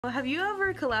Have you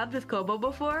ever collabed with Kobo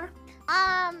before?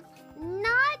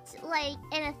 Not like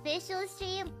an official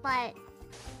stream, but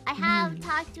I have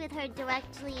talked with her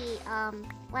directly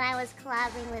when I was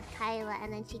collabing with Kyla,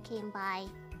 and then she came by.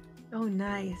 Oh,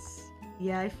 nice.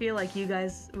 Yeah, I feel like you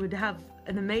guys would have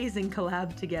an amazing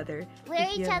collab together. We're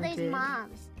each other's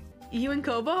moms. You and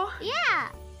Kobo? Yeah.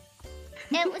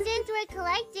 And since we're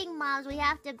collecting moms, we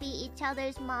have to be each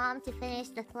other's mom to finish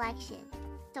the collection.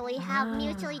 So we have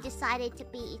mutually decided to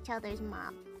be each other's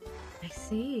mom. I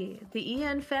see. The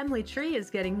EN family tree is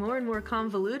getting more and more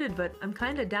convoluted, but I'm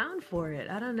kind of down for it.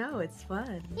 I don't know, it's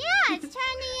fun. Yeah, it's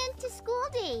turning into school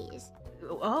days.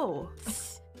 Oh.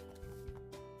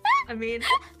 I mean,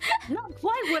 not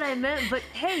quite what I meant, but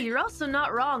hey, you're also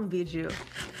not wrong, Bijou.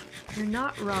 You're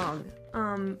not wrong.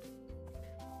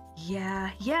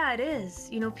 Yeah, it is.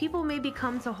 You know, people maybe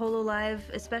come to Hololive,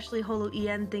 especially Holo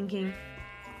EN, thinking,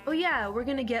 oh yeah, we're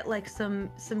gonna get like some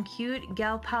cute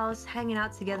gal pals hanging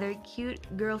out together, cute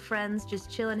girlfriends just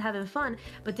chilling, having fun.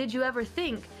 But did you ever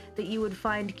think that you would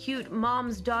find cute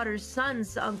moms, daughters,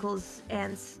 sons, uncles,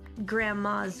 aunts,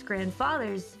 grandmas,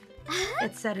 grandfathers,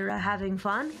 etc. having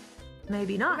fun?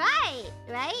 Maybe not.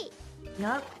 Right.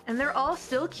 Yup, and they're all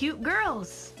still cute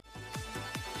girls.